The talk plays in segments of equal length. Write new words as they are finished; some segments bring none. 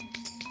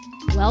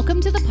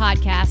Welcome to the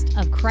podcast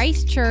of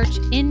Christ Church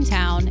in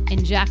Town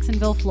in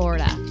Jacksonville,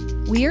 Florida.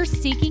 We are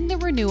seeking the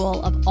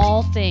renewal of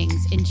all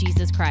things in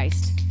Jesus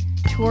Christ.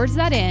 Towards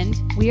that end,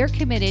 we are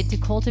committed to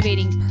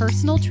cultivating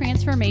personal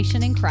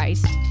transformation in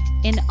Christ,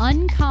 an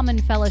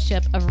uncommon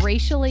fellowship of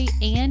racially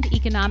and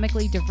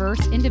economically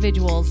diverse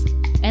individuals,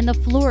 and the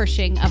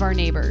flourishing of our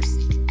neighbors.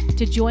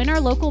 To join our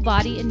local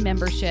body in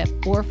membership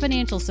or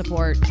financial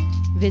support,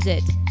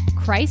 visit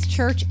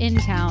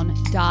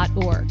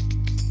christchurchintown.org.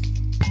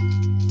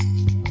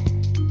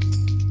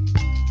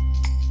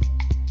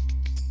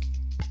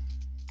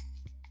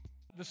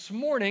 This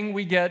morning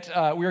we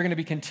are going to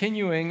be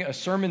continuing a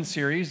sermon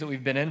series that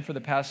we've been in for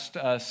the past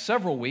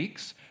several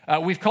weeks.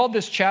 We've called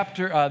this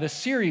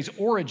series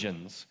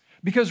Origins,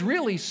 because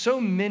really so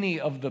many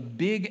of the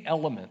big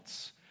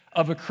elements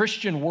of a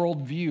Christian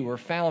worldview are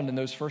found in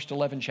those first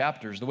 11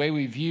 chapters. The way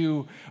we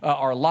view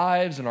our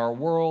lives and our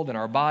world and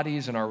our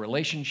bodies and our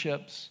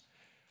relationships.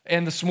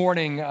 And this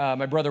morning,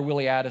 my brother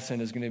Willie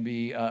Addison is going to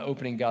be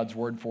opening God's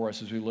Word for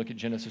us as we look at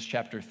Genesis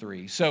chapter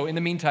 3. So in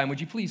the meantime,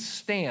 would you please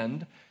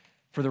stand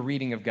for the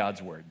reading of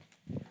God's Word?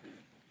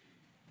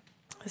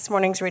 This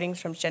morning's reading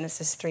is from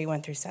Genesis 3,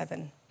 1 through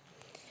 7.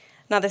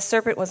 Now the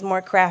serpent was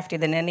more crafty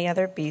than any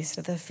other beast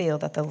of the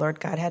field that the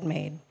Lord God had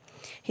made.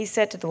 He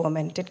said to the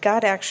woman, "Did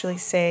God actually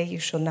say you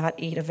shall not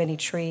eat of any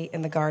tree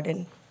in the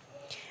garden?"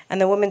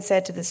 And the woman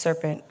said to the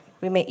serpent,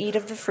 "We may eat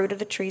of the fruit of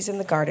the trees in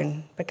the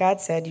garden, but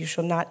God said you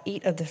shall not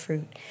eat of the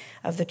fruit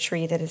of the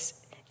tree that is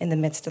in the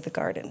midst of the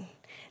garden.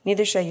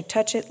 Neither shall you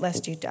touch it,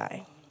 lest you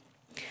die."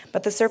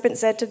 But the serpent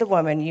said to the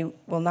woman, "You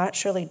will not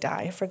surely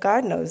die, for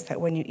God knows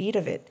that when you eat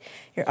of it,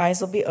 your eyes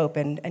will be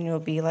opened, and you will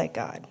be like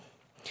God,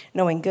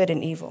 knowing good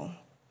and evil."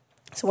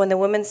 So when the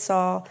woman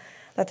saw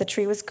that the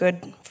tree was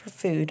good for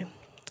food,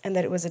 and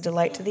that it was a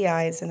delight to the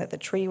eyes, and that the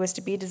tree was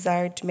to be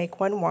desired to make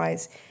one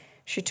wise,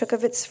 she took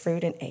of its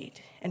fruit and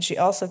ate. And she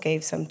also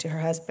gave some to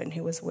her husband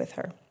who was with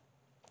her,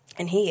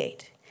 and he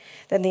ate.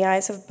 Then the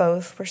eyes of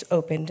both were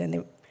opened, and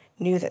they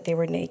knew that they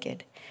were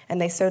naked. And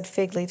they sewed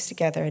fig leaves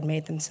together and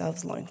made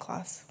themselves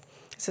loincloths.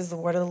 This is the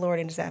word of the Lord,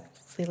 and is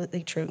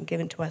absolutely true and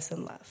given to us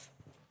in love.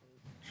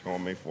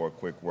 Join me for a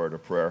quick word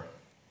of prayer.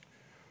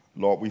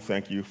 Lord, we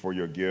thank you for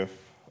your gift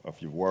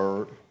of your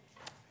word.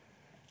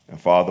 And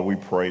Father, we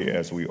pray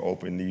as we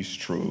open these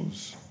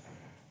truths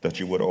that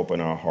you would open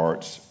our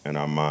hearts and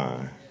our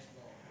mind,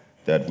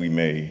 that we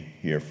may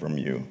hear from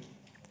you.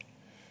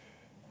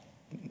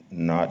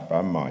 Not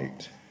by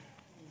might,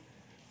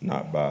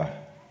 not by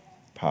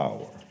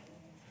power,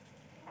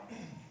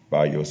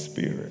 by your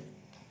Spirit.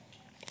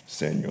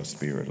 Send your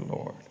Spirit,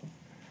 Lord.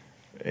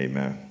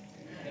 Amen.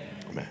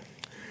 Amen.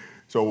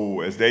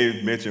 So as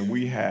Dave mentioned,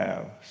 we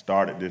have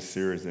started this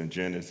series in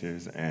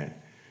Genesis, and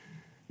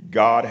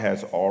God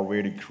has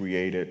already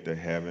created the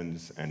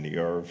heavens and the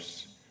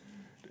earth.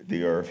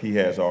 He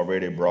has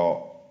already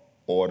brought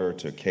order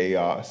to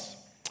chaos.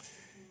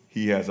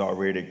 He has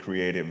already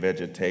created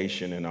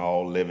vegetation and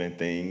all living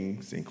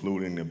things,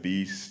 including the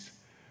beasts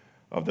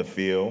of the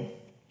field.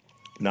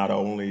 Not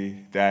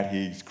only that,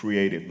 he's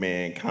created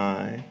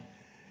mankind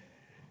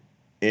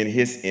in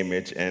his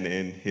image and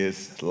in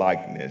his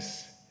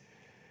likeness.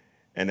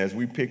 And as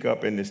we pick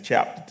up in this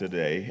chapter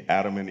today,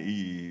 Adam and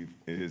Eve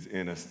is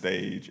in a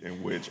stage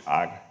in which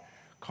I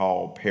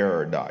call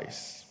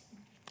paradise.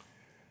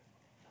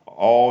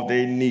 All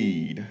they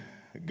need,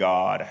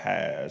 God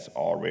has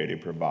already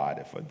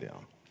provided for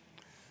them.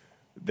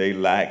 They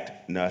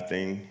lacked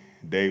nothing.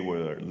 They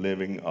were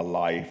living a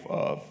life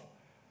of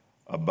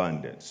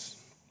abundance.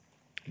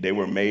 They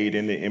were made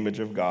in the image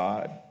of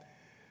God.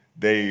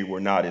 They were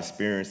not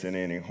experiencing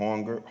any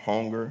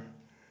hunger.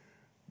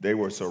 They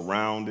were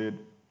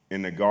surrounded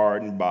in the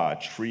garden by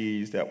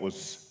trees that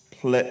was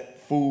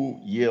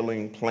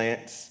food-yielding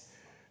plants.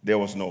 There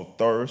was no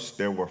thirst.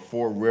 There were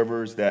 4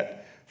 rivers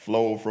that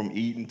flowed from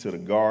Eden to the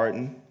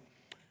garden.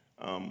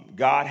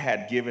 God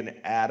had given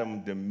Adam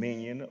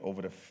dominion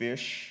over the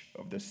fish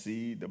of the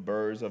sea, the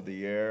birds of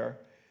the air,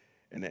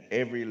 and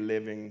every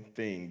living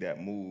thing that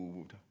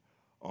moved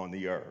on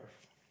the earth.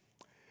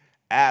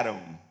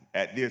 Adam,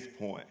 at this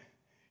point,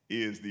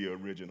 is the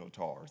original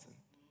Tarzan.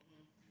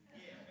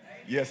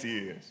 Yes, he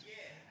is.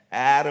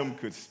 Adam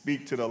could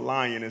speak to the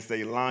lion and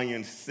say,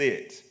 "Lion,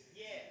 sit."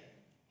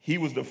 He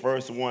was the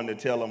first one to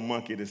tell a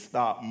monkey to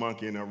stop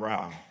monkeying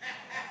around.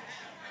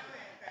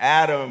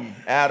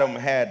 Adam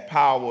had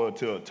power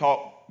to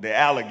talk the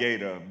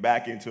alligator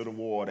back into the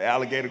water. The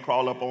alligator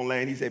crawled up on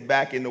land. He said,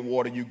 "Back in the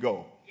water you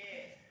go."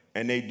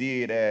 And they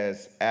did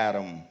as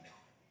Adam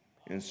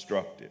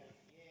instructed.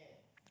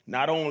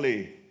 Not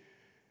only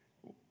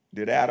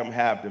did Adam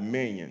have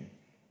dominion,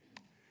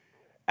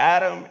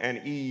 Adam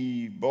and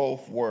Eve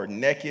both were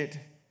naked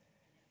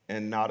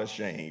and not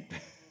ashamed.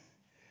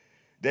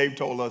 Dave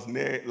told us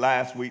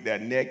last week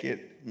that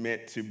naked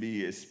meant to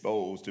be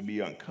exposed, to be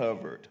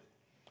uncovered.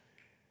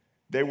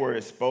 They were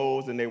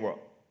exposed and they were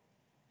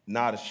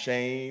not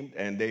ashamed,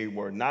 and they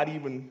were not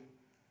even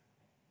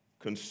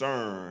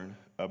concerned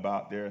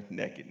about their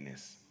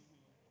nakedness.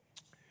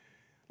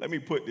 Let me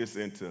put this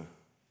into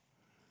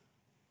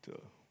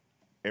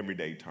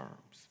everyday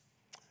terms.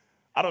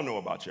 I don't know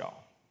about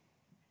y'all,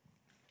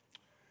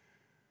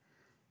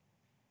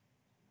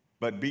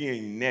 but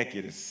being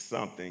naked is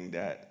something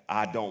that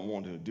I don't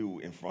want to do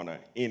in front of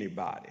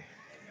anybody.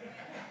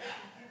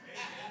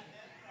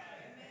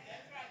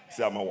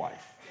 Except my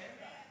wife.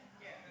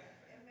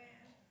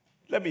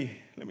 Let me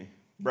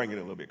bring it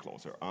a little bit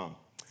closer.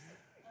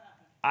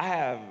 I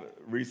have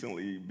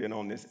recently been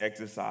on this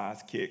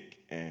exercise kick,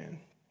 and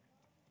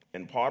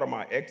part of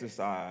my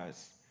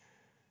exercise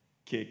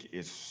kick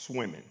is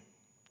swimming.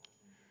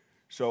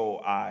 So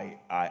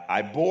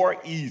I bore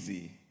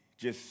easy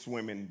just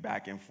swimming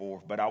back and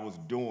forth, but I was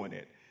doing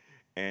it,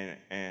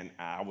 and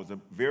I was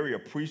very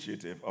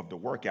appreciative of the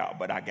workout,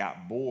 but I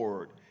got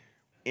bored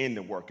in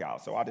the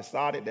workout. So I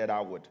decided that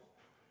I would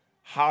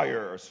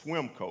hire a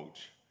swim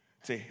coach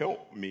to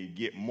help me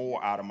get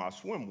more out of my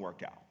swim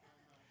workout.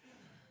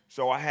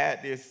 So I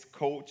had this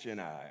coach,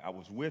 and I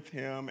was with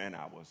him, and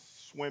I was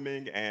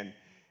swimming,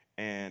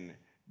 and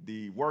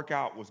the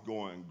workout was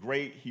going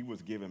great. He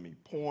was giving me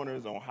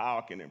pointers on how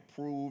I can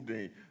improve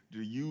to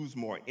use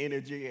more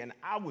energy, and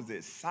I was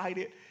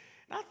excited.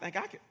 And I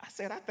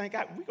think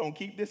we're going to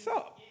keep this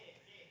up.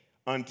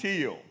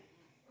 Until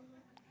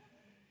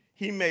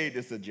he made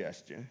the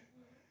suggestion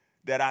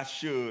that I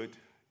should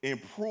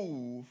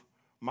improve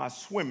my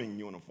swimming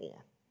uniform.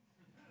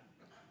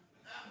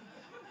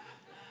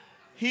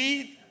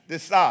 He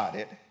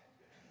decided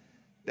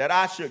that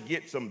I should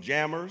get some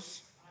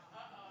jammers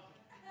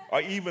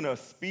or even a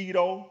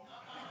Speedo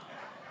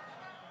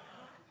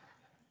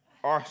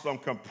or some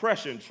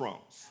compression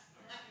trunks.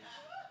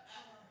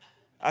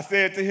 I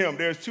said to him,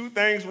 there's two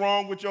things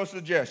wrong with your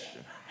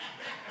suggestion.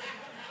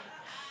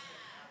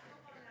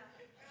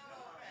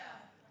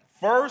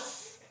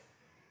 First,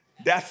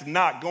 that's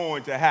not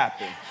going to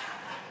happen.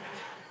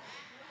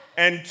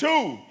 And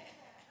two,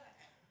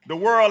 the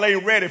world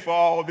ain't ready for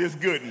all this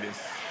goodness.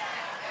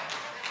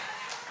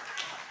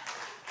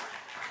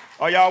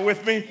 Are y'all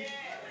with me?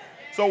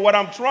 So what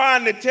I'm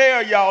trying to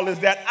tell y'all is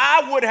that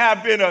I would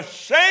have been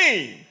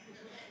ashamed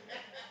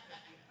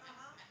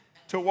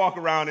to walk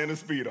around in a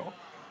Speedo,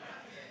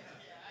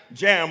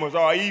 jammers,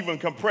 or even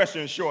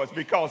compression shorts,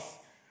 because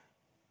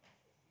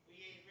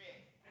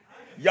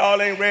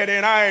y'all ain't ready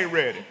and I ain't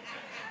ready.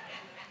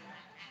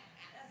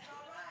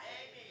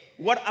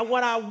 What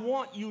I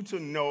want you to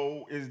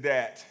know is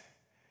that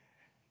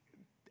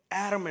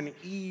Adam and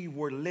Eve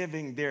were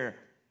living their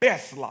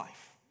best life.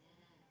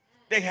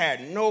 They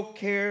had no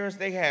cares.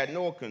 They had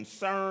no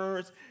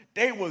concerns.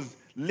 They was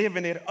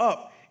living it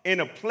up in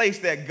a place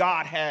that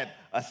God had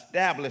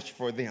established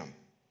for them.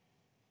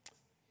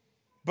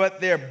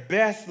 But their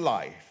best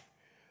life,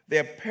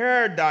 their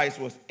paradise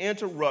was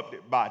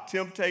interrupted by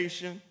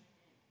temptation,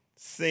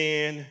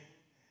 sin,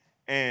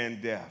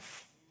 and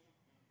death.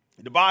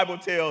 The Bible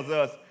tells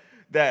us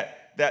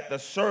that the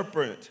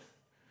serpent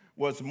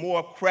was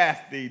more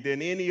crafty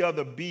than any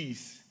other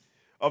beast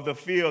of the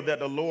field that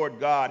the Lord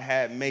God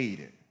had made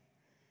it.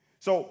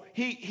 So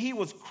he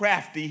was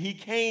crafty. He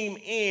came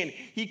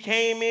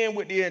in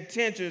with the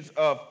intentions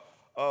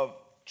of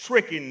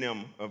tricking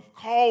them, of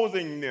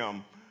causing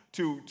them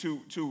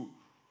to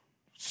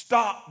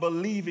stop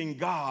believing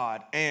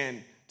God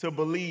and to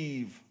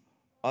believe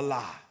a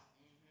lie.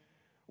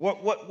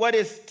 What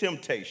is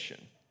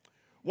temptation?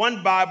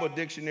 One Bible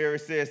dictionary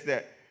says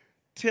that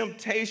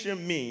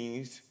temptation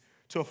means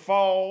to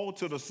fall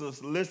to the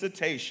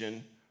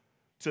solicitation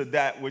to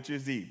that which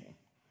is evil.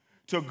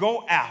 To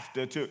go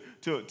after,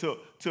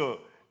 to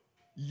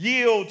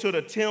yield to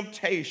the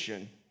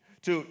temptation,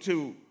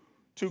 to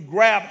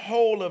grab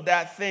hold of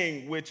that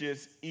thing which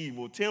is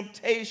evil.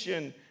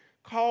 Temptation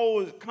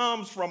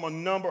comes from a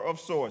number of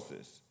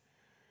sources.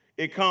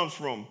 It comes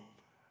from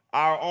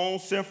our own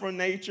sinful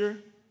nature.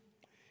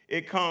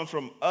 It comes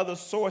from other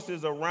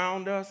sources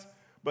around us.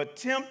 But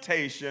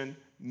temptation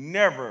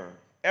never,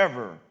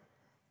 ever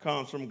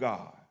comes from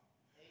God.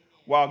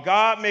 While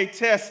God may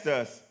test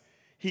us,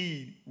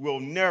 He will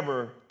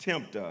never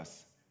tempt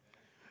us.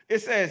 It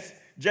says,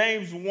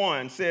 James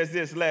 1 says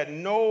this, let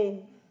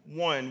no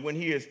one, when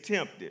he is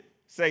tempted,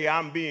 say,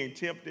 I'm being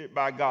tempted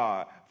by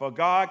God. For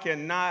God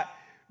cannot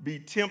be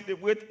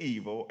tempted with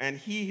evil, and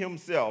he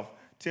himself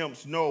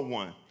tempts no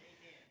one. Amen.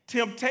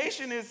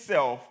 Temptation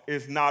itself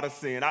is not a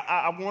sin.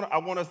 I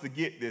want us to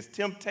get this.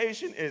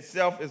 Temptation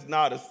itself is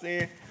not a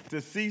sin. To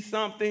see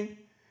something,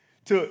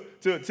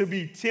 to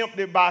be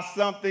tempted by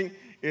something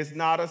is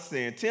not a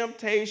sin.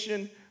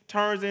 Temptation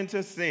turns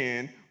into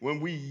sin when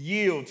we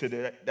yield to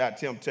that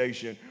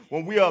temptation,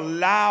 when we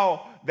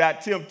allow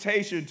that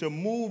temptation to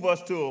move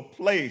us to a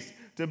place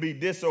to be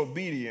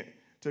disobedient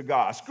to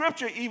God.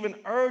 Scripture even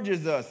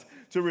urges us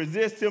to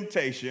resist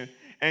temptation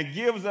and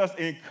gives us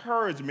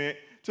encouragement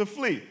to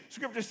flee.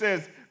 Scripture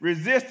says,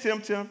 resist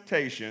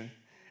temptation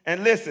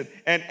and listen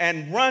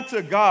and run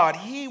to God.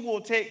 He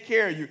will take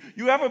care of you.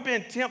 You ever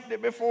been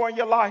tempted before in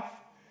your life?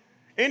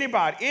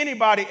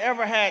 Anybody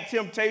ever had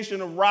temptation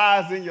to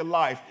rise in your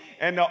life,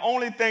 and the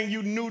only thing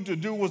you knew to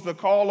do was to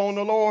call on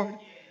the Lord?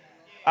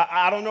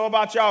 I don't know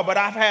about y'all, but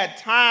I've had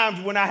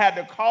times when I had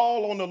to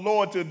call on the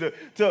Lord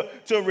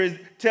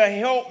to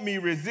help me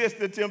resist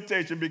the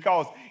temptation,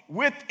 because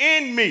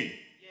within me,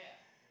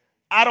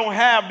 I don't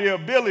have the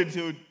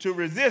ability to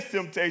resist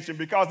temptation,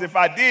 because if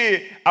I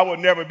did, I would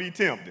never be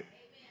tempted.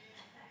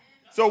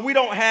 So we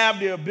don't have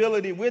the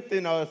ability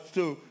within us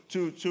to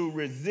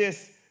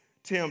resist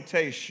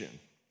temptation.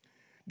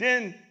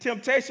 Then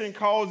temptation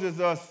causes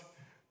us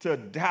to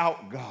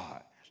doubt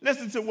God.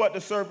 Listen to what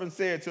the serpent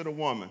said to the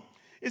woman.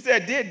 He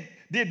said,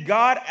 did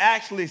God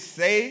actually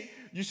say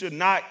you should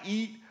not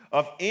eat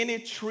of any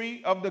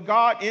tree of the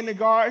garden in the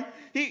garden?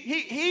 He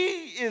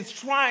is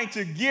trying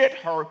to get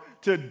her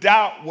to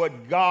doubt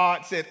what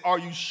God said. Are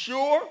you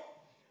sure?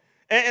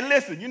 And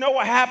listen, you know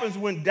what happens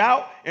when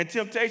doubt and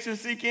temptation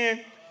seek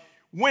in?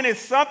 When it's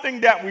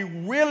something that we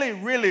really,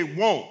 really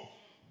want,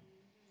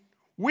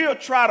 we'll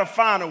try to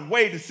find a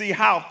way to see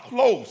how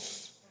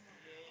close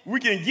we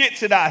can get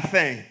to that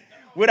thing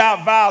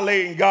without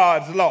violating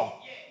God's law.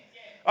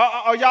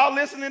 Are y'all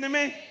listening to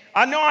me?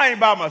 I know I ain't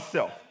by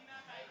myself.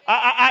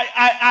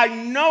 I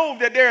know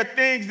that there are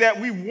things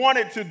that we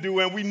wanted to do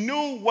and we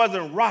knew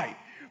wasn't right,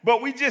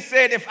 but we just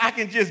said, if I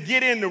can just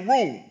get in the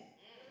room.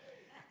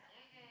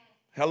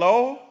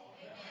 Hello?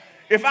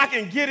 If I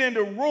can get in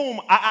the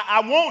room,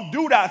 I won't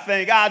do that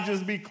thing. I'll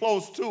just be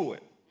close to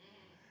it.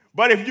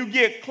 But if you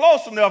get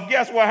close enough,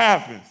 guess what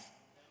happens?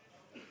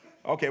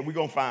 Okay, we're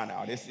going to find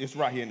out. It's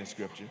right here in the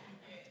scripture.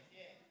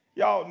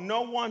 Y'all,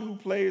 no one who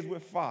plays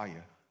with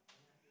fire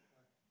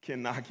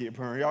cannot get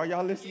burned.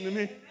 Y'all listen to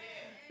me?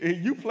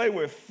 If you play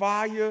with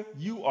fire,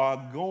 you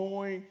are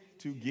going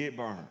to get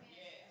burned.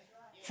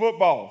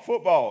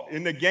 Football.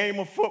 In the game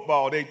of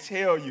football, they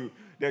tell you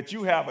that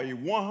you have a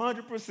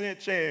 100%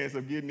 chance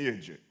of getting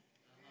injured.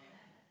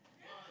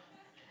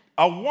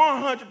 A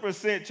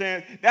 100%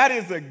 chance. That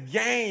is a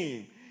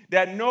game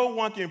that no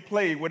one can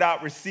play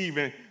without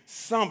receiving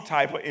some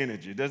type of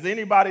energy. Does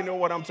anybody know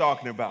what I'm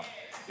talking about?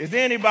 Is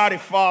anybody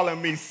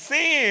following me?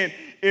 Sin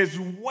is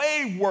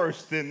way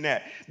worse than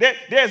that.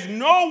 There's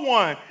no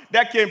one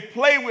that can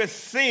play with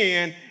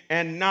sin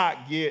and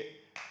not get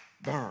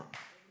burned.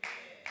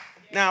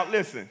 Now,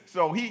 listen.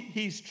 So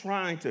he's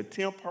trying to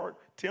tempt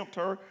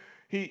her.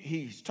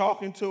 He's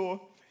talking to her.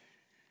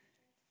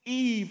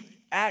 Eve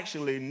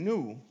actually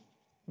knew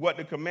what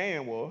the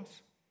command was.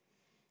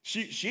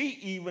 She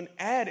even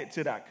added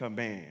to that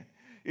command.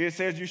 It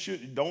says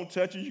don't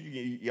touch it. You can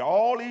eat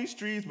all these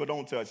trees, but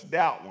don't touch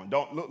that one.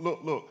 Don't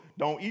look.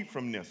 Don't eat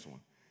from this one.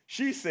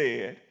 She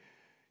said,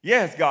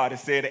 yes, God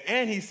has said it.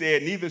 And he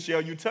said, neither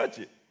shall you touch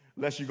it,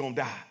 lest you're going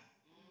to die.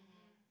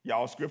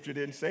 Y'all, scripture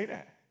didn't say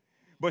that.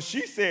 But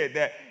she said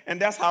that,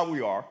 and that's how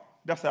we are.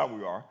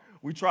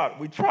 We try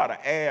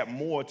to add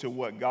more to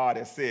what God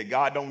has said.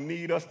 God don't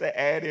need us to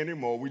add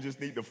anymore. We just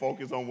need to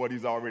focus on what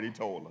he's already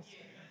told us.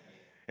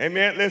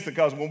 Amen. Listen,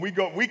 because when we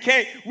go, we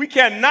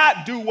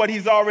cannot do what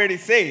he's already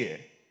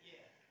said.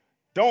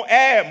 Don't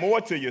add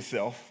more to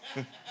yourself.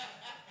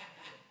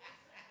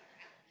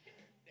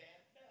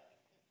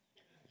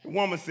 The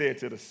woman said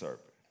to the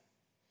serpent,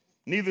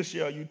 neither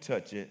shall you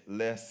touch it,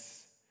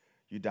 lest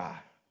you die.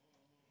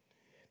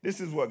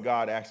 This is what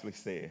God actually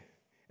said.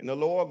 And the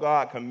Lord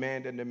God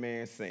commanded the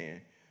man,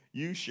 saying,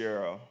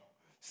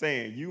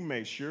 you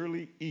may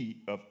surely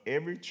eat of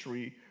every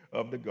tree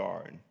of the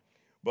garden,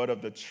 but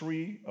of the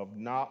tree of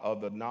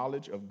the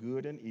knowledge of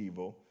good and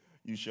evil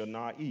you shall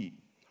not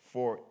eat.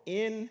 For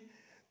in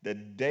the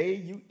day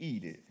you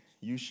eat it,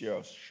 you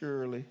shall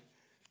surely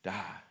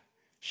die.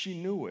 She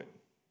knew it.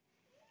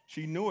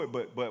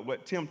 But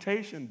what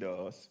temptation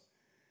does,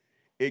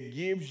 it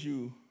gives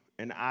you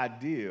an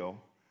idea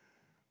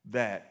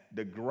that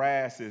the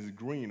grass is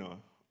greener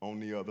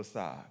on the other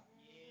side.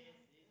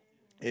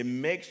 It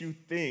makes you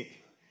think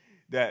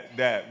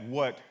that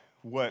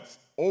what's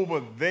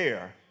over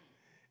there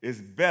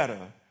is better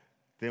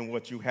than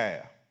what you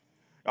have.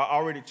 I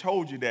already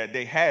told you that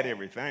they had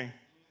everything.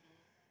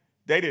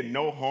 They didn't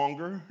know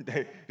hunger.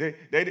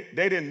 They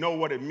didn't know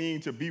what it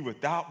means to be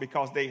without,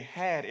 because they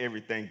had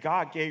everything.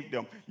 God gave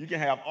them, you can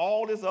have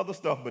all this other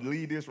stuff, but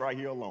leave this right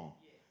here alone.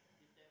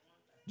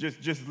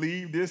 Just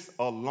leave this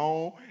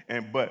alone.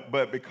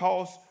 But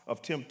because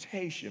of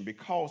temptation,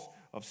 because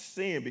of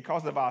sin,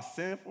 because of our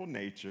sinful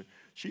nature,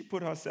 she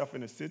put herself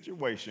in a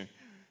situation.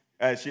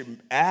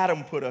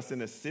 Adam put us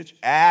in a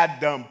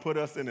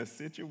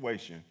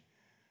situation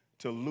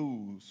to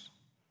lose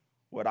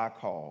what I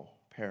call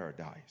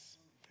paradise.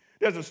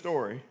 There's a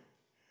story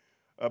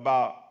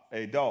about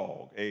a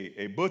dog.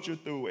 A butcher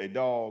threw a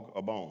dog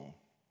a bone.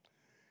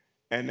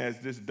 And as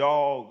this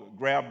dog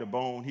grabbed the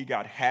bone, he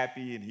got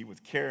happy and he was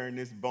carrying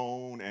this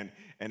bone. And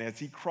as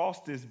he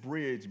crossed this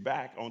bridge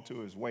back onto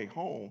his way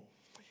home,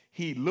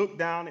 he looked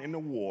down in the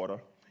water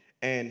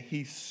and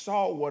he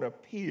saw what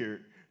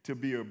appeared to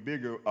be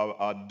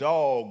a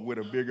dog with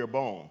a bigger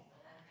bone.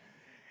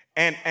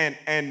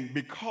 And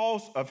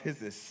because of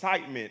his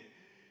excitement,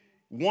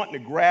 wanting to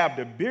grab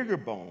the bigger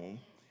bone,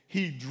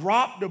 he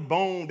dropped the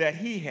bone that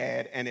he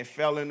had and it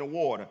fell in the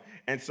water.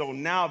 And so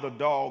now the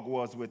dog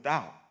was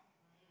without.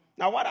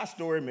 Now, while that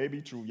story may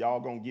be true, y'all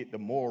going to get the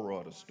moral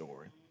of the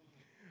story.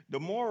 The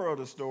moral of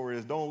the story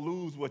is don't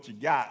lose what you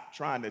got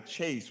trying to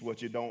chase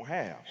what you don't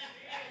have.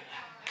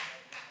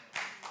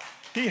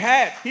 He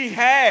had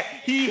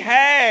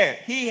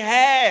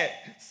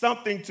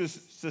something to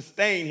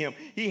sustain him.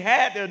 He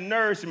had the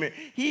nourishment.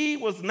 He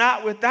was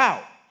not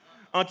without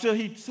until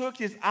he took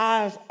his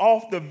eyes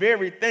off the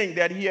very thing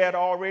that he had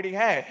already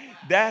had.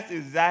 That's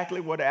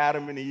exactly what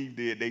Adam and Eve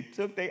did. They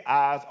took their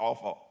eyes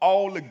off of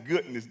all the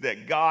goodness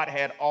that God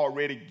had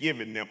already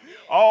given them,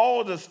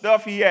 all the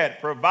stuff he had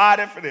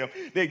provided for them.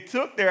 They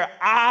took their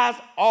eyes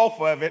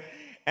off of it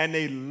and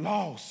they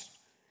lost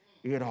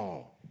it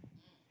all.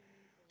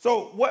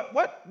 So what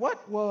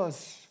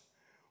was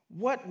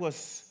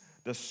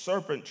the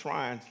serpent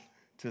trying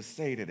to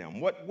say to them?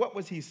 What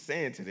was he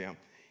saying to them?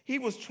 He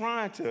was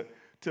trying to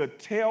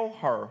tell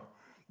her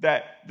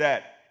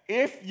that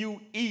if you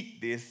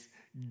eat this,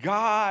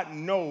 God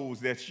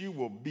knows that you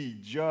will be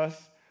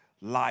just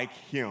like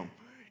him.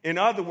 In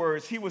other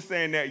words, he was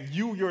saying that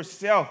you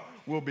yourself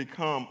will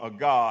become a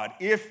god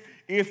if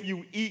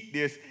you eat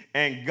this,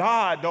 and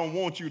God don't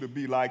want you to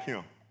be like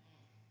him.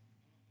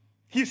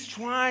 He's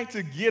trying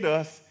to get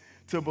us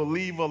to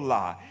believe a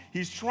lie.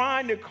 He's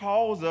trying to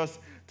cause us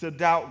to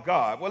doubt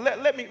God. Well,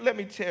 let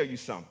me tell you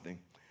something.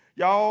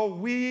 Y'all,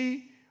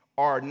 we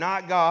are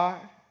not God,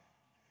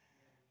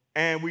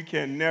 and we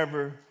can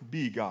never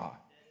be God.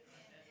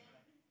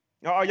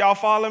 Are y'all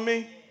following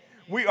me?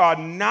 We are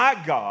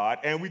not God,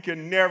 and we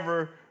can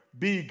never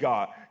be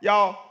God.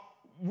 Y'all,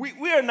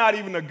 we are not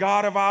even the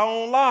God of our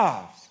own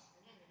lives.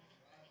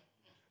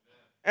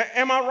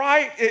 Am I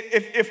right?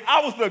 If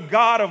I was the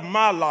God of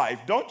my life,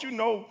 don't you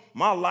know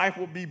my life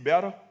would be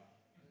better?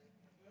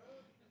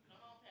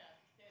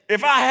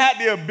 If I had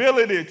the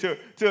ability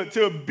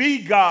to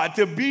be God,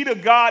 to be the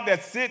God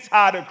that sits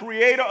high, the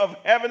creator of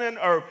heaven and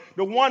earth,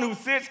 the one who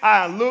sits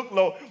high and look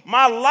low,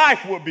 my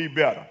life would be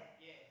better.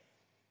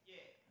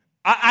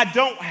 I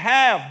don't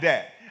have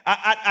that.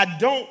 I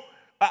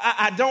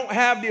don't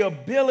have the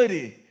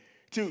ability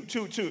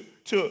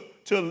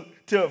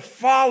to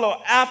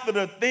follow after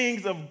the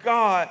things of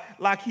God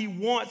like he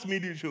wants me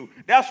to do.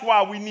 That's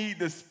why we need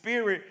the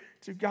Spirit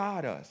to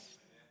guide us.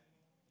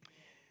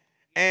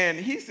 And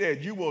he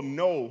said, you will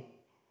know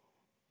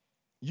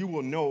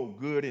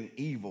good and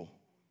evil.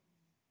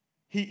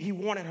 He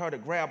wanted her to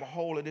grab a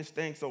hold of this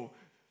thing so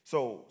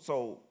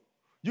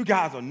you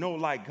guys will know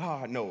like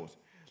God knows.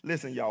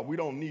 Listen, y'all, we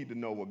don't need to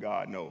know what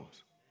God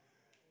knows.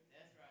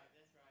 That's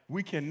right.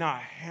 We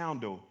cannot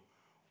handle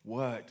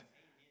what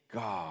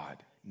God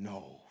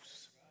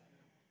knows.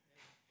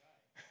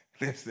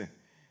 Listen,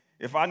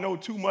 if I know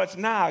too much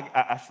now,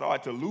 I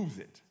start to lose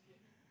it.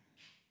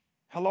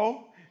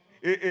 Hello?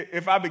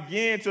 If I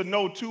begin to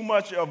know too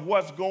much of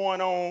what's going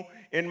on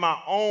in my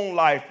own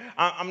life,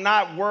 I'm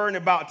not worrying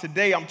about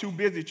today. I'm too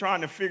busy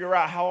trying to figure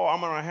out how I'm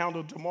going to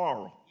handle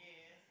tomorrow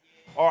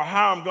or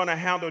how I'm going to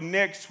handle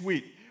next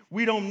week.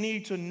 We don't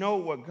need to know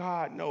what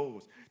God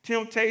knows.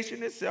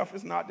 Temptation itself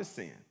is not the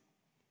sin.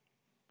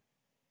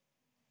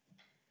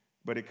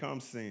 But it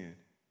comes sin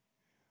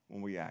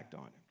when we act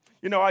on it.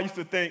 You know, I used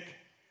to think,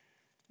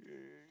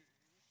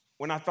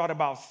 when I thought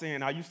about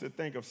sin, I used to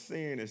think of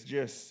sin as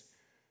just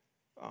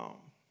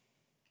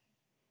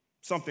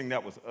something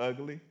that was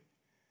ugly,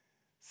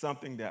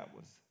 something that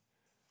was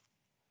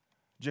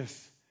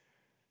just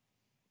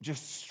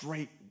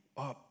straight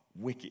up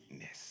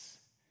wickedness.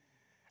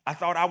 I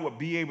thought I would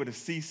be able to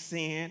see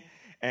sin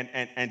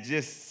and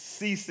just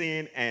see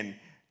sin and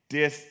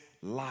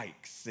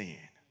dislike sin.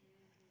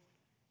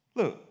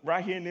 Look,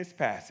 right here in this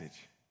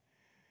passage,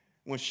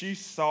 when she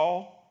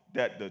saw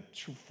that the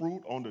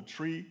fruit on the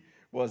tree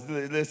was,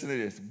 listen to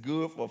this,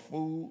 good for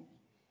food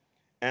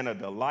and a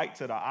delight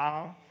to the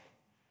eye,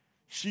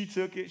 she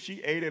took it,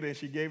 she ate it, and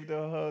she gave it to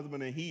her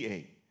husband, and he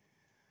ate.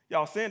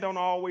 Y'all, sin don't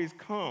always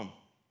come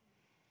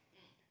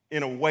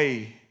in a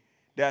way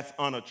that's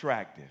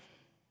unattractive.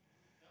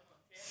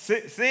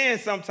 Sin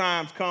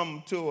sometimes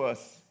comes to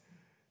us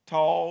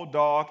tall,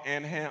 dark,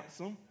 and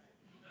handsome.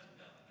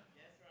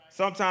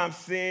 Sometimes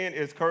sin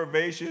is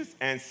curvaceous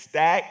and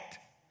stacked.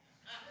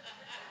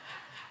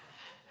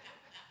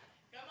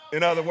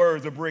 In other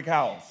words, a brick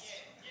house.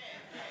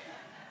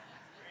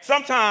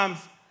 Sometimes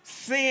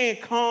sin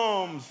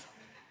comes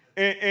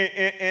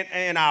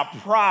in our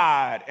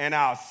pride and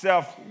our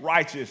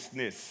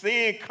self-righteousness.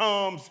 Sin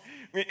comes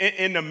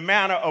in the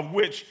manner of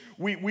which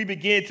we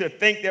begin to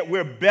think that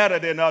we're better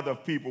than other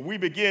people. We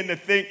begin to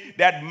think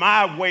that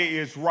my way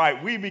is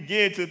right. We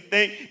begin to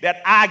think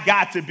that I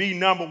got to be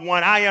number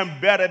one. I am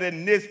better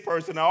than this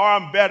person, or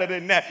I'm better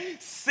than that.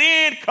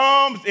 Sin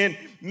comes in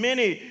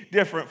many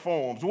different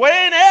forms.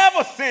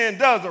 Whenever sin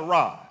does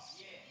arise,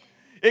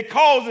 it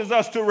causes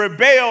us to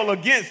rebel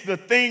against the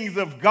things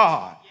of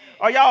God.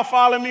 Are y'all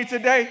following me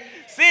today?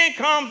 Sin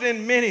comes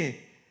in many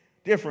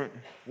different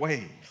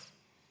ways.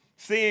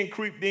 Sin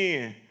creeped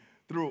in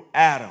through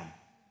Adam.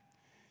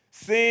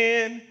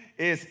 Sin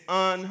is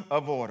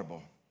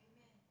unavoidable.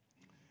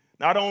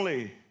 Not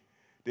only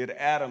did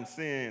Adam's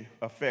sin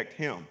affect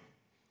him,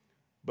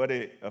 but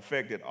it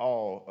affected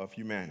all of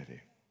humanity.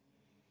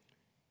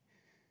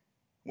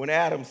 When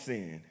Adam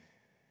sinned,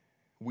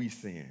 we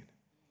sinned.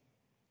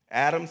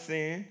 Adam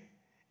sinned,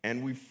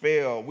 and we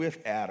fell with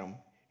Adam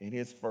in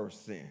his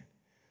first sin.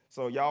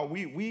 So, y'all,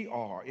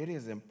 it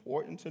is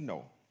important to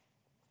know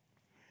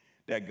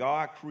that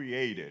God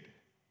created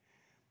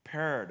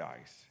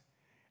paradise.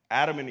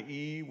 Adam and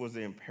Eve was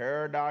in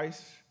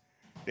paradise.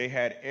 They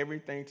had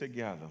everything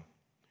together.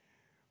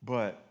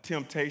 But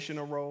temptation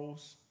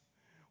arose.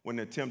 When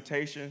the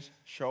temptations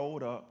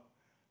showed up,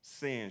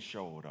 sin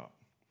showed up.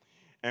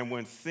 And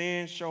when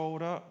sin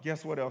showed up,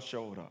 guess what else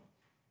showed up?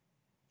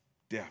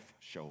 Death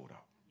showed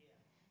up.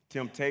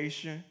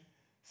 Temptation,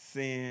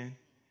 sin,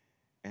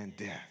 and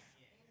death.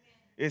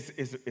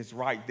 It's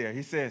right there.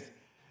 He says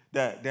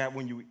that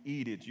when you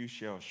eat it, you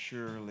shall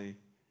surely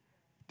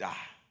die.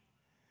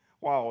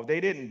 Wow, they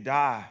didn't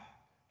die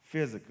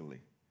physically.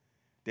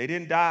 They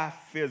didn't die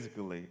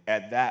physically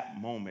at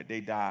that moment.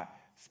 They died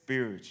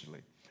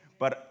spiritually.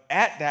 But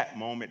at that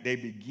moment, they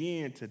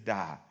began to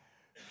die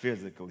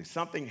physically.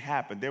 Something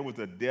happened. There was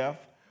a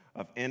death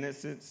of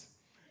innocence.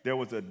 There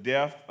was a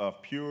death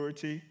of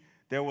purity.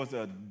 There was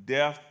a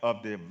death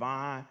of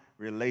divine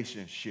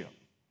relationship.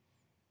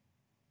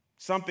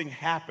 Something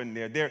happened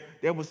there.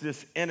 There was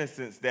this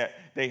innocence that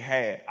they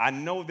had. I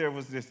know there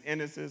was this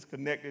innocence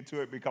connected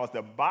to it because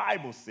the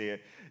Bible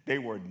said they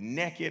were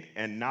naked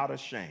and not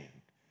ashamed.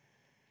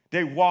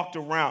 They walked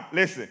around.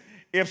 Listen,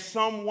 if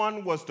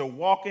someone was to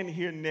walk in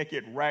here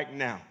naked right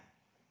now,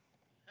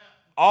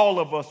 all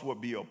of us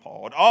would be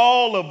appalled.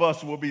 All of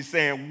us would be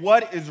saying,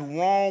 what is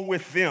wrong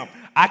with them?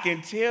 I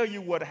can tell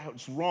you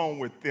what's wrong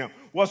with them.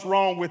 What's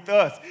wrong with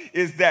us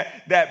is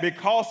that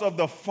because of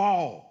the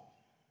fall,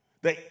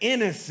 the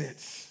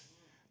innocence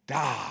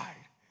died.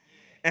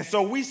 And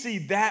so we see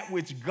that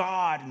which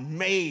God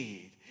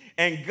made.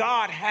 And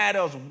God had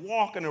us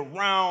walking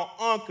around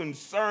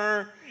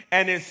unconcerned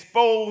and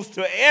exposed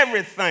to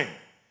everything.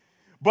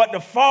 But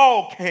the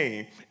fall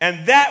came,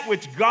 and that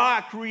which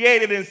God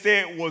created and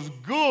said was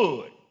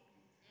good,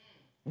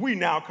 we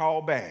now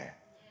call bad.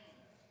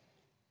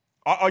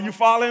 Are you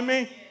following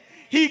me?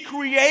 He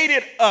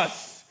created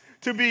us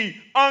to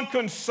be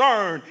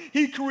unconcerned.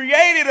 He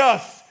created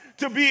us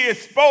to be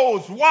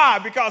exposed. Why?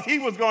 Because he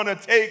was going to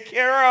take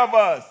care of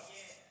us.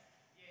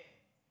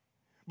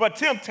 But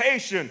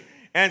temptation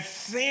and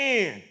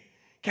sin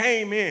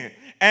came in,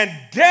 and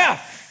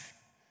death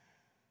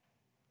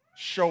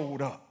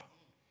showed up.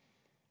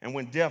 And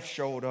when death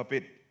showed up,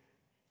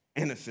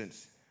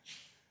 innocence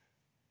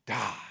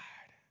died.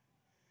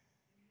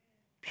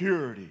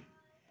 Purity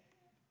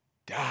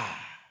died.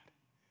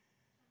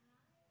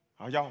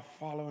 Are y'all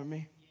following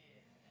me?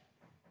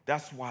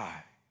 That's why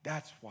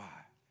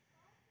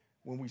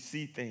when we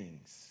see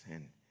things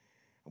and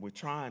we're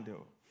trying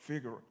to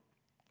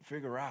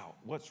figure out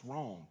what's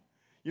wrong.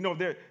 You know,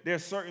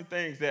 there's certain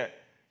things that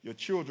your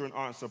children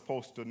aren't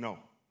supposed to know.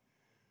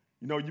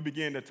 You know, you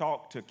begin to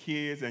talk to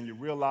kids and you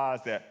realize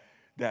that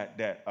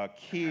a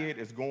kid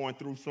is going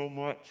through so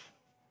much.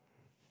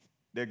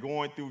 They're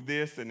going through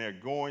this and they're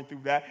going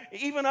through that.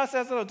 Even us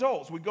as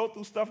adults, we go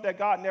through stuff that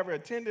God never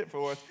intended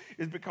for us.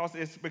 It's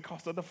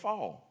because of the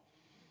fall.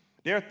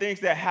 There are things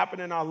that happen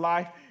in our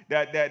life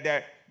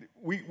that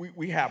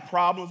we have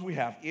problems, we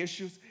have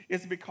issues.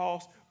 It's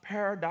because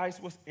paradise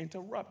was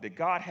interrupted.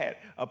 God had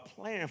a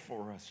plan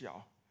for us,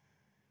 y'all.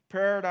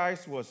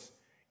 Paradise was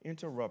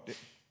interrupted.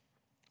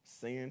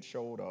 Sin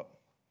showed up.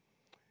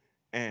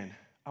 And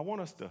I want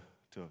us to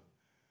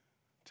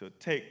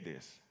take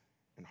this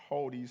and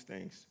hold these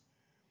things.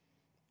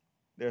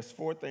 There's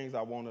 4 things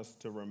I want us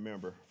to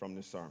remember from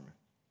this sermon.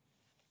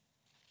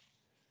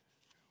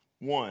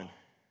 1,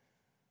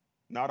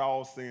 not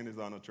all sin is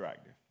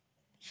unattractive.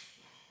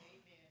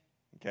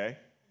 Okay?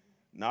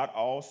 Not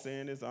all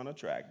sin is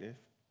unattractive.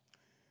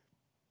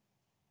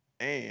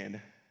 And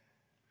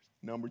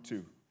number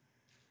 2,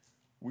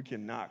 we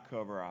cannot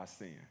cover our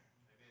sin.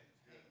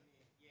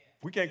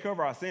 We can't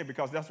cover our sin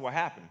because that's what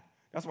happened.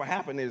 That's what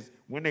happened is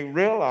when they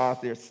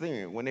realized their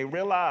sin, when they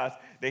realized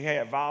they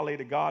had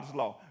violated God's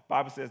law, the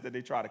Bible says that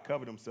they tried to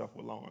cover themselves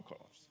with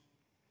loincloths.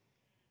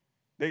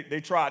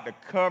 They tried to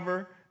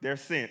cover their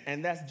sin,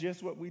 and that's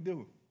just what we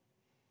do.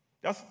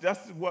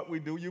 That's what we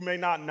do. You may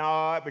not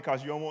nod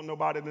because you don't want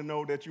nobody to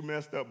know that you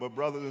messed up, but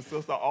brothers and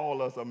sisters,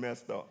 all of us are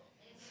messed up.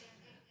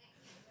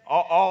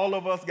 All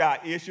of us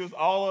got issues.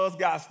 All of us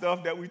got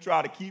stuff that we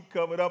try to keep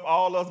covered up.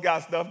 All of us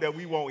got stuff that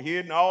we want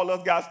hidden. All of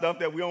us got stuff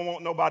that we don't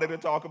want nobody to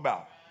talk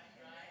about.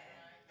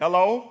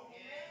 Hello?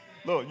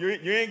 Look, you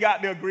ain't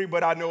got to agree,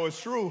 but I know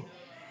it's true.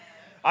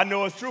 I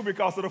know it's true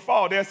because of the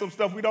fall. There's some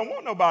stuff we don't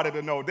want nobody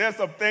to know. There's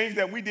some things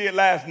that we did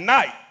last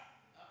night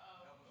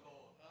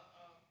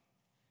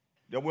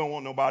that we don't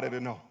want nobody to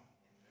know.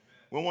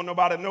 We don't want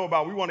nobody to know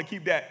about. We want to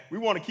keep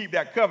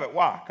that covered.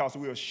 Why? Because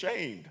we're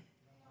ashamed.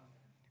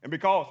 And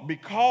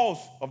because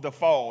of the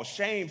fall,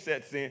 shame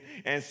sets in.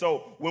 And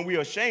so when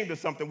we're ashamed of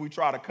something, we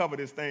try to cover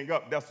this thing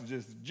up. That's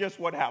just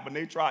what happened.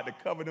 They tried to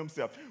cover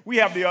themselves. We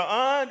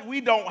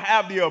don't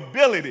have the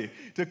ability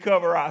to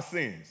cover our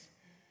sins.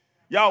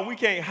 Y'all, we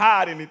can't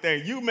hide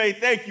anything. You may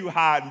think you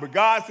hiding, but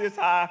God sits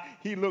high,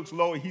 he looks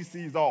low, he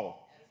sees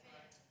all.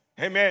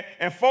 Amen.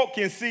 And folk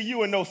can see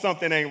you and know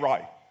something ain't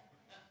right.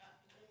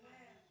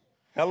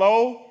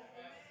 Hello?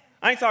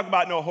 I ain't talking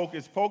about no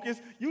hocus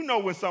pocus. You know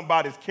when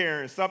somebody's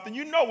carrying something.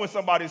 You know when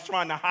somebody's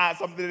trying to hide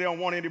something that they don't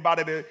want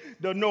anybody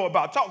to know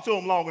about. Talk to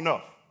them long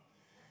enough.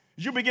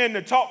 You begin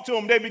to talk to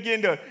them, they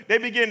begin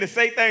to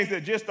say things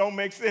that just don't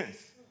make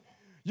sense.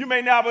 You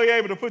may not be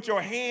able to put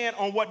your hand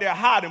on what they're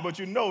hiding, but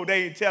you know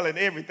they ain't telling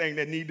everything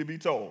that need to be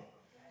told.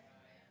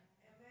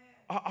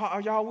 Are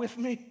y'all with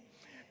me?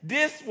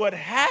 This would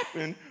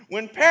happen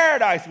when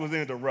paradise was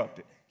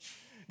interrupted.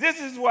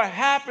 This is what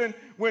happened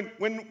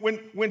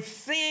when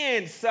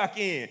sin sucked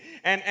in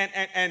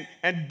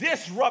and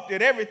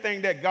disrupted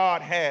everything that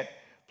God had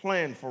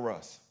planned for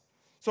us.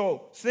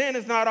 So sin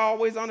is not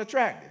always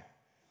unattractive.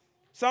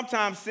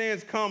 Sometimes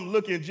sins come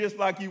looking just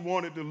like you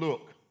want it to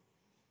look.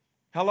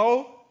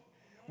 Hello?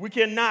 We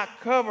cannot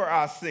cover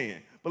our sin.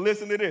 But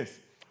listen to this.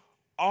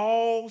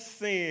 All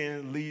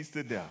sin leads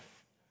to death.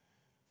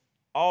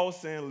 All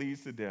sin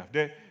leads to death.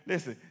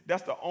 Listen,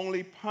 that's the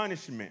only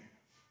punishment.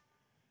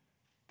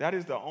 That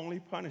is the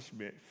only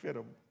punishment fit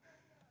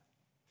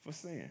for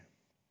sin.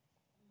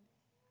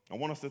 I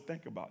want us to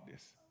think about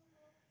this.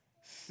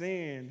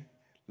 Sin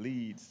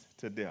leads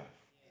to death.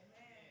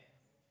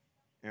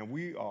 And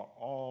we are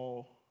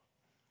all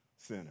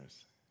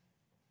sinners.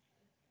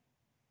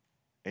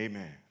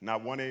 Amen.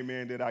 Not one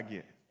amen did I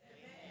get.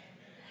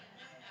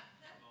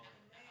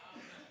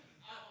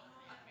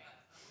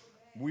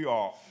 We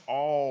are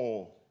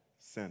all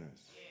sinners.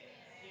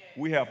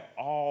 We have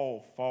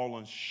all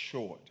fallen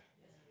short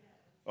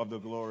of the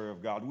glory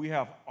of God. We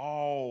have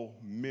all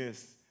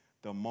missed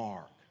the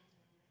mark.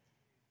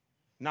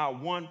 Not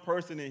one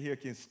person in here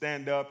can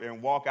stand up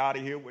and walk out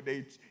of here with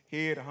their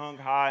head hung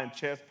high and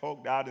chest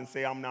poked out and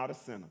say, I'm not a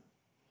sinner.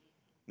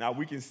 Now,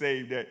 we can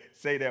say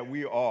that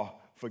we are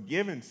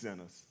forgiven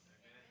sinners.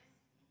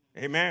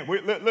 Amen.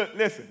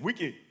 Listen,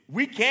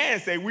 we can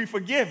say we're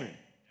forgiven.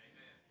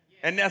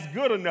 And that's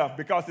good enough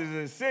because it's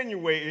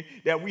insinuating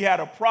that we had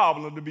a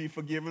problem to be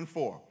forgiven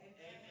for.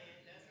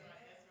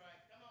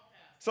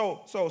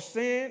 So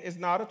sin is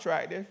not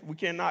attractive. We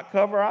cannot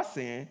cover our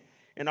sin,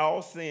 and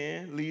all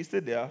sin leads to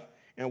death,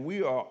 and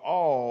we are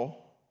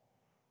all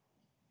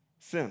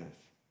sinners.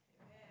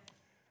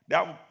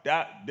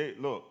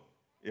 Look,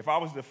 if I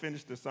was to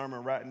finish the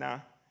sermon right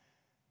now,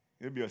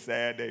 it'd be a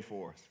sad day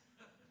for us.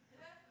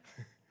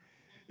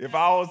 If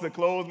I was to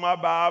close my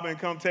Bible and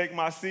come take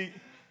my seat,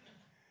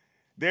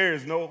 there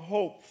is no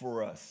hope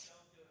for us.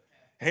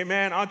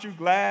 Amen. Aren't you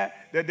glad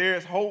that there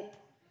is hope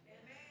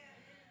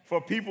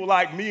for people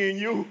like me and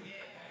you?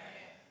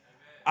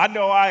 I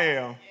know I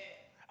am.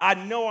 I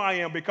know I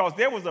am because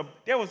there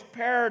was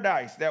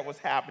paradise that was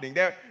happening.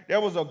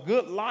 There was a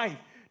good life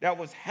that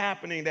was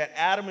happening that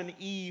Adam and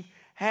Eve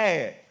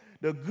had.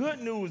 The good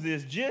news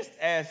is just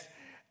as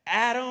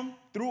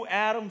through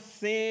Adam,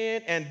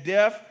 sin and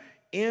death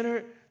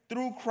entered,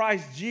 through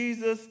Christ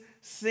Jesus,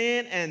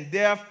 sin and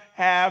death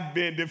have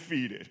been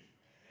defeated.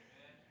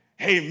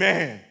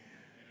 Amen.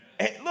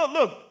 And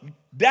look,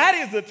 that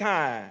is a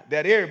time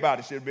that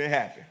everybody should have been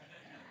happy.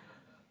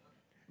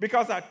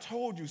 Because I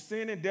told you,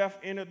 sin and death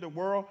entered the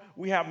world.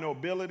 We have no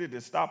ability to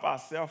stop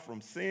ourselves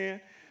from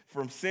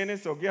sinning.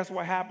 So guess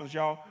what happens,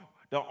 y'all?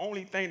 The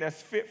only thing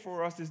that's fit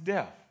for us is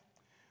death.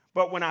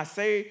 But when I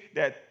say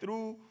that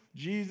through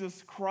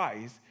Jesus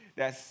Christ,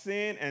 that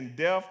sin and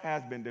death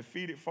has been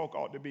defeated, folk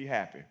ought to be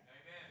happy. Amen.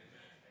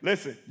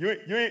 Listen,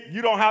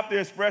 you don't have to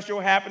express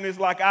your happiness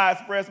like I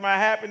express my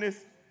happiness,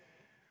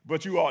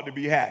 but you ought to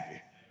be happy.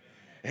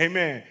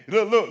 Amen.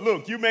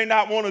 Look, you may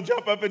not want to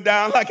jump up and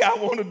down like I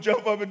want to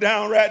jump up and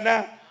down right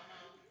now,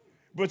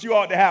 but you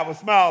ought to have a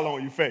smile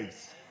on your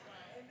face.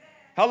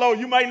 Hello,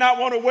 you might not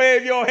want to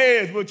wave your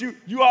hands, but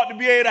you ought to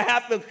be able to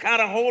have to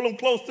kind of hold them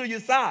close to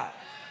your side.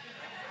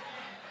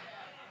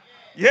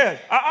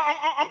 Yes,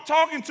 I'm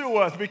talking to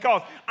us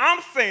because I'm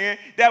saying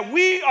that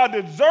we are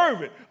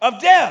deserving of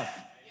death.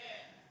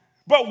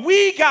 But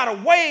we got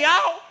a way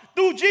out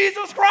through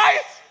Jesus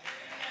Christ.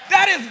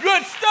 That is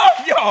good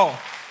stuff, y'all.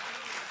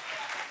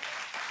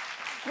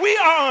 We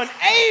are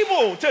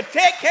unable to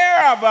take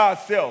care of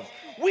ourselves.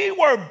 We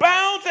were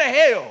bound to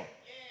hell.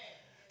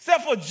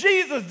 Except for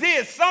Jesus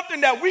did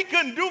something that we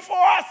couldn't do for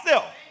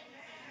ourselves.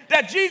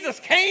 That Jesus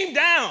came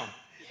down,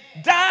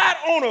 died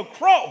on a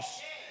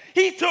cross.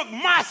 He took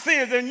my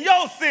sins and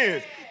your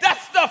sins.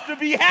 That's stuff to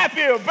be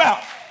happy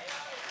about.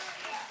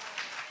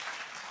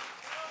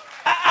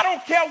 I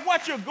don't care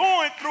what you're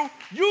going through.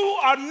 You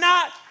are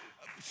not,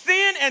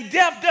 sin and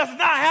death does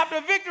not have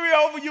the victory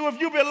over you if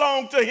you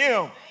belong to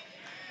him.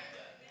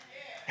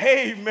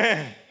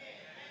 Amen.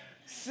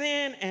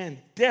 Sin and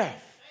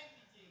death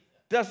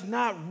does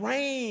not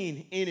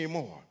reign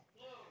anymore.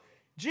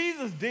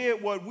 Jesus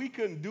did what we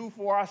couldn't do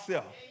for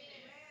ourselves.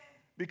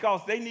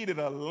 Because they needed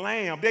a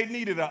lamb. They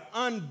needed an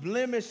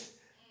unblemished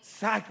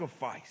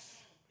sacrifice.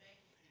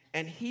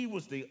 And he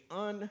was the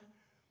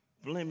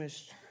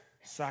unblemished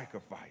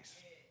sacrifice.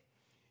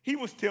 He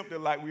was tempted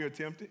like we are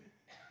tempted,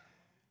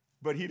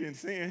 but he didn't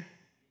sin.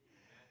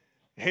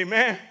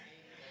 Amen.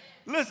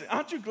 Listen,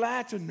 aren't you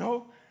glad to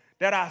know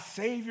that our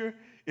Savior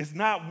is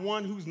not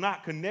one who's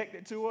not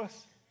connected to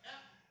us?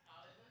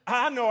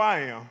 I know I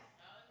am.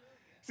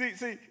 See,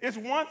 it's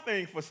one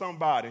thing for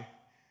somebody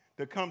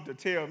to come to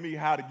tell me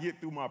how to get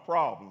through my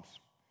problems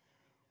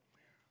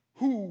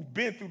who've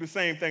been through the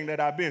same thing that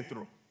I've been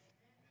through.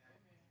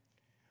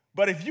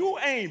 But if you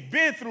ain't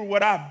been through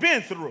what I've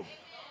been through,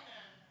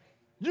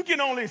 you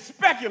can only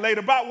speculate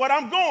about what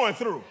I'm going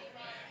through.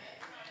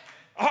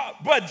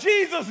 But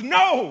Jesus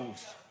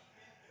knows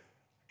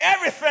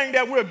everything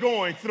that we're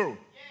going through.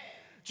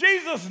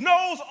 Jesus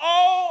knows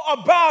all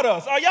about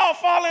us. Are y'all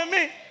following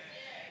me?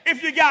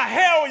 If you got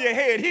hair on your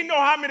head, he knows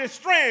how many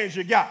strands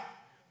you got.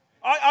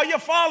 Are you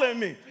following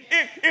me?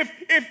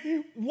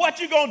 If what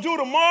you're going to do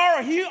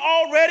tomorrow, he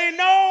already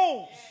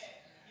knows.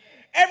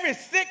 Every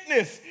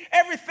sickness,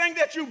 everything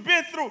that you've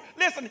been through.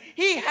 Listen,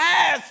 he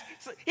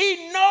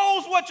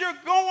knows what you're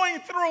going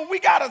through. We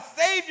got a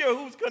Savior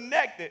who's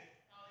connected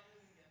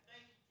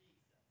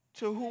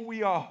to who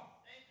we are.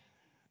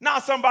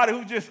 Not somebody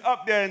who's just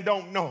up there and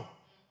don't know.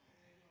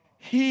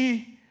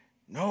 He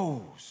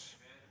knows.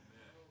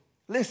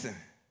 Listen,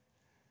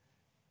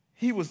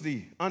 he was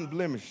the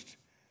unblemished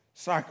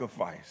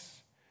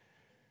sacrifice.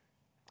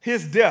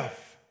 His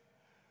death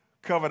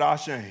covered our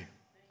shame.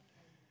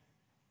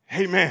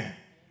 Amen.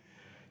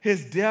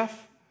 His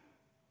death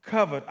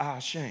covered our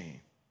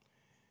shame.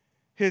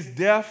 His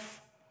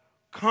death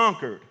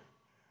conquered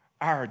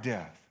our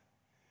death.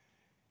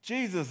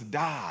 Jesus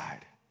died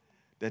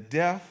the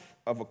death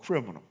of a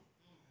criminal.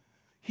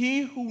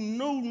 He who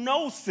knew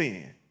no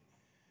sin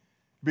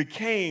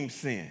became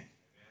sin.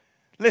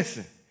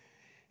 Listen,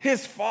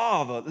 his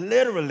Father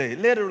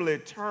literally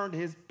turned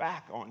his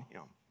back on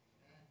him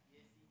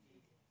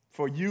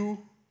for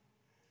you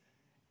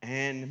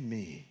and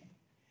me.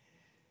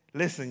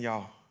 Listen,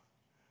 y'all.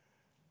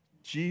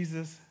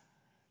 Jesus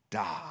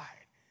died.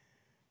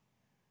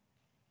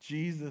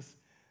 Jesus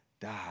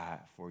died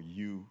for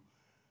you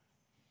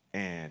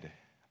and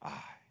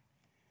I.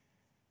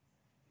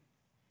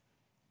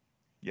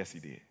 Yes, he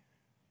did.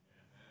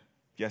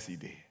 Yes, he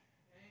did.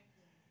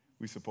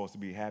 We're supposed to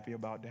be happy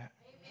about that.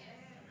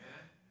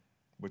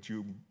 But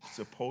you're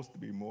supposed to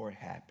be more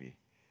happy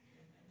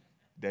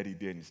that he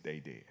didn't stay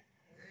dead.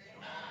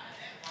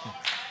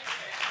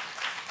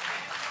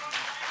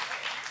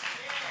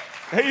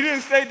 He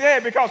didn't stay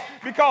dead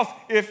because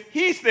if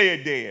he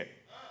stayed dead,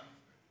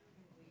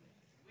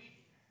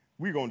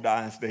 we're going to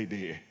die and stay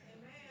dead.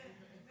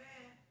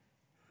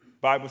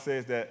 Bible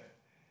says that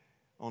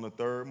on the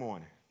third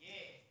morning,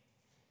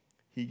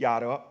 he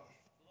got up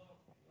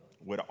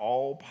with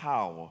all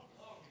power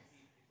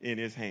in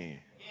his hand.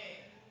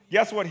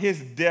 Guess what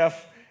his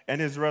death and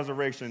his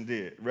resurrection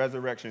did?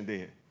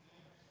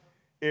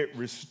 It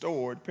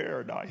restored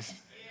paradise.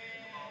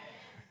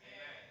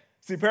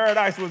 See,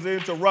 paradise was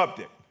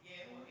interrupted,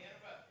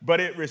 but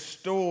it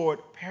restored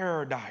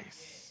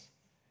paradise.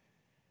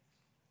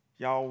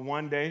 Y'all,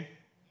 one day,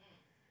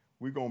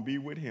 we're going to be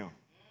with him.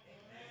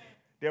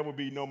 There will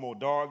be no more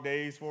dark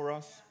days for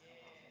us.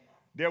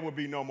 There will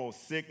be no more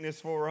sickness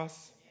for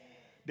us.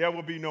 There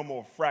will be no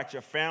more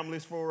fractured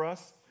families for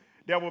us.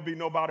 There will be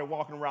nobody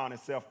walking around in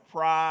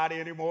self-pride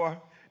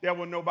anymore. There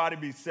will nobody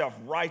be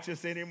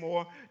self-righteous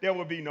anymore. There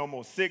will be no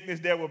more sickness.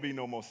 There will be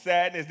no more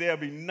sadness. There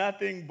will be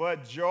nothing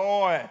but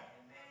joy.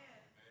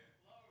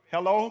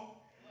 Hello?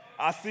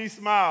 I see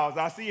smiles.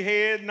 I see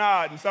heads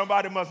nodding.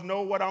 Somebody must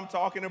know what I'm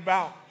talking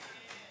about.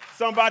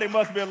 Somebody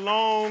must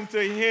belong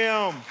to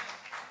him.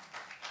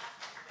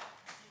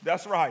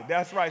 That's right.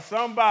 That's right.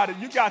 Somebody,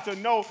 you got to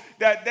know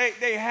that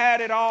they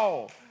had it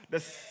all.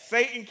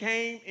 Satan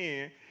came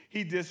in.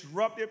 He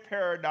disrupted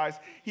paradise.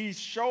 He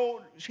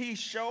showed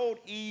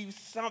Eve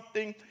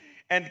something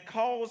and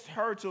caused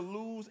her to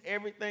lose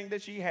everything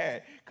that she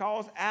had.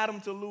 Caused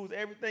Adam to lose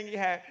everything he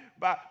had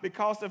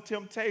because of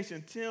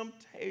temptation.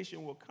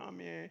 Temptation will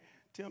come in.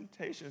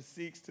 Temptation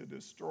seeks to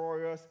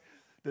destroy us.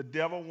 The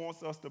devil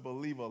wants us to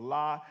believe a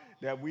lie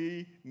that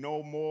we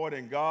know more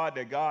than God,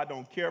 that God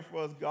don't care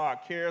for us. God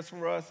cares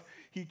for us.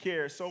 He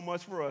cares so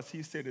much for us.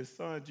 He sent his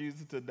son,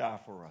 Jesus, to die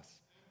for us.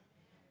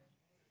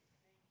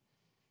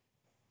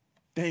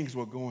 Things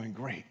were going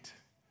great.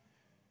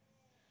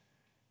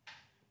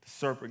 The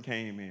serpent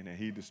came in and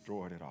he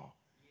destroyed it all.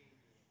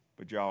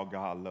 But y'all,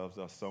 God loves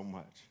us so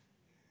much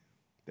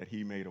that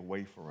he made a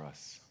way for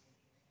us.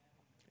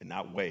 And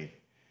that way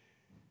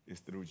is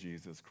through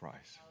Jesus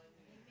Christ.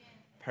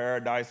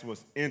 Paradise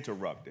was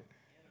interrupted,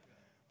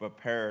 but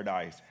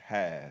paradise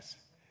has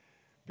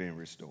been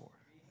restored.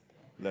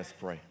 Let's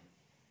pray.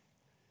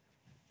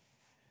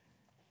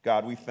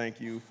 God, we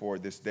thank you for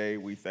this day.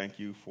 We thank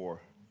you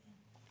for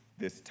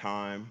this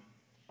time.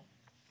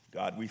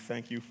 God, we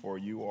thank you for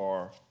you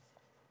are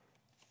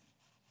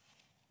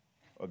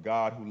a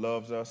God who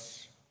loves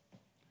us,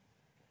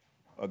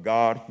 a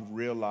God who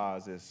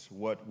realizes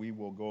what we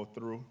will go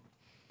through.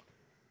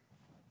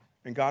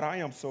 And God, I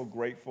am so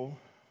grateful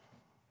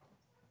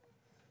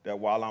that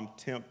while I'm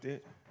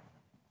tempted,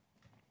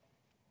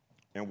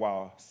 And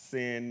while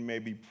sin may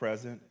be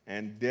present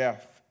and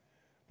death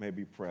may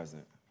be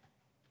present,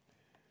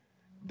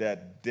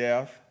 that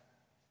death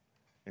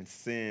and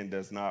sin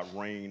does not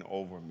reign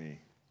over me.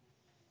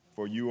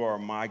 For you are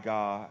my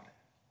God.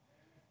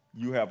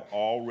 You have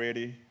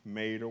already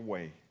made a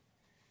way.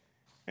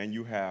 And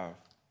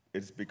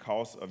it's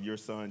because of your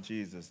son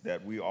Jesus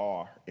that we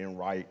are in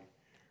right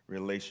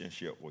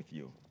relationship with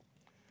you.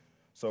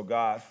 So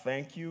God,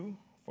 thank you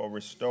for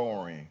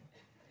restoring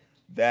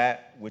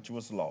that which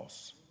was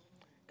lost.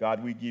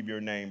 God, we give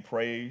your name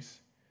praise.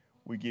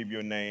 We give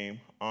your name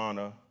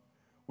honor.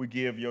 We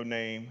give your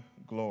name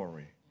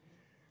glory.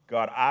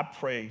 God, I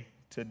pray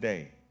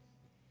today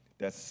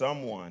that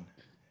someone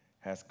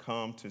has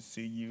come to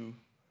see you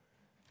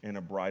in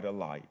a brighter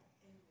light.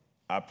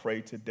 I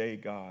pray today,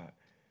 God,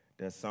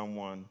 that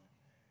someone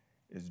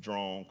is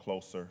drawn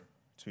closer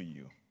to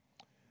you.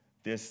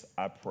 This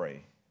I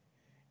pray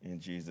in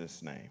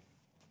Jesus' name.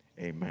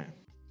 Amen.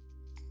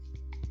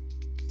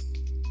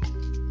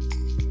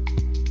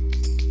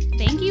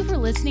 Thank you for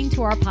listening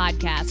to our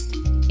podcast.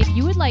 If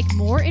you would like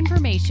more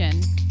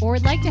information or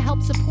would like to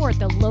help support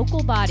the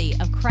local body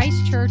of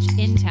Christ Church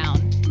in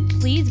Town,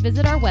 please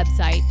visit our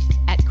website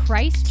at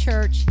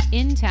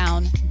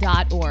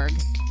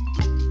christchurchintown.org.